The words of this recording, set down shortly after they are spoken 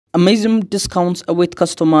Amazing discounts await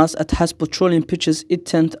customers at HASS Petroleum pitches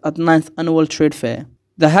its 10th at 9th Annual Trade Fair.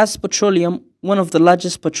 The HASS Petroleum, one of the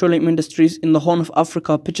largest petroleum industries in the Horn of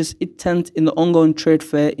Africa, pitches its 10th in the ongoing trade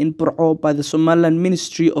fair in Burco by the Somaliland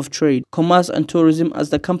Ministry of Trade, Commerce and Tourism, as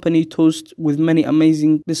the company toasts with many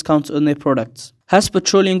amazing discounts on their products. HASS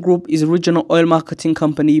Petroleum Group is a regional oil marketing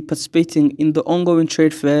company participating in the ongoing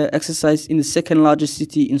trade fair exercise in the second largest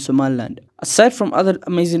city in Somaliland. Aside from other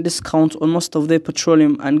amazing discounts on most of their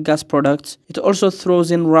petroleum and gas products, it also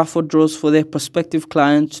throws in raffle draws for their prospective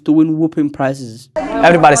clients to win whopping prizes.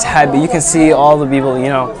 Everybody's happy. You can see all the people,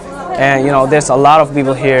 and there's a lot of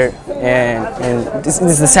people here, and this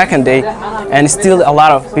is the second day, and still a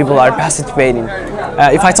lot of people are participating.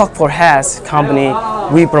 If I talk for HASS company,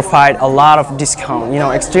 we provide a lot of discount,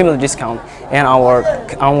 extremely discount, and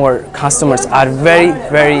our customers are very,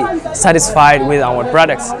 very satisfied with our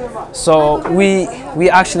products. So we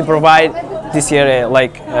actually provide this year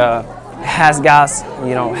HASS gas,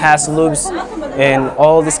 HASS lubes, and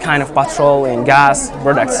all this kind of petrol and gas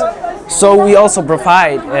products. So we also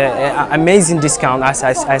provide amazing discount,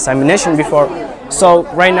 as I mentioned before. So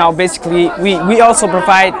right now, basically, we also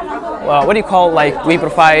provide we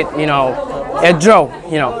provide a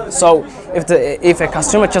draw. So if a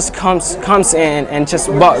customer just comes in and just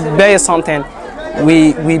buys something,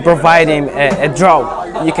 we provide him a draw.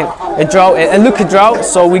 A lucky draw.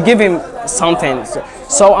 So we give him something.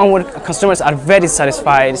 So our customers are very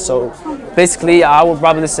satisfied. So basically, I would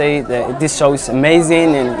probably say that this show is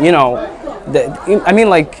amazing, and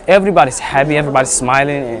everybody's happy, everybody's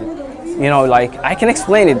smiling, and I can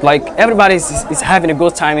explain it. Everybody is having a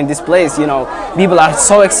good time in this place. People are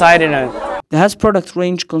so excited. The HASS product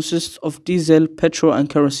range consists of diesel, petrol and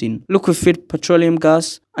kerosene, liquefied petroleum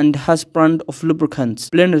gas, and HASS brand of lubricants,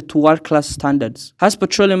 blended to world-class standards. HASS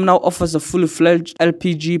Petroleum now offers a fully-fledged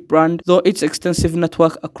LPG brand, though its extensive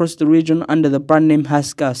network across the region under the brand name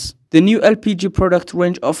HASS Gas. The new LPG product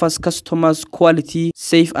range offers customers quality,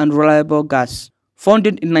 safe and reliable gas.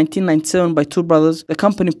 Founded in 1997 by two brothers, the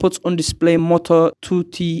company puts on display Motor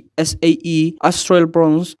 2T SAE, Astral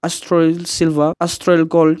Bronze, Astral Silver, Astral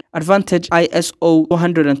Gold, Advantage ISO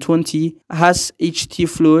 220, HASS HT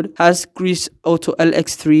Fluid, HASS Grease Auto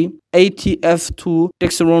LX3, ATF2,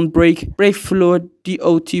 Dexeron brake fluid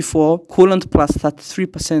DOT4, coolant plus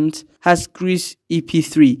 33%, HASS Grease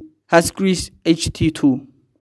EP3, HASS Grease HT2.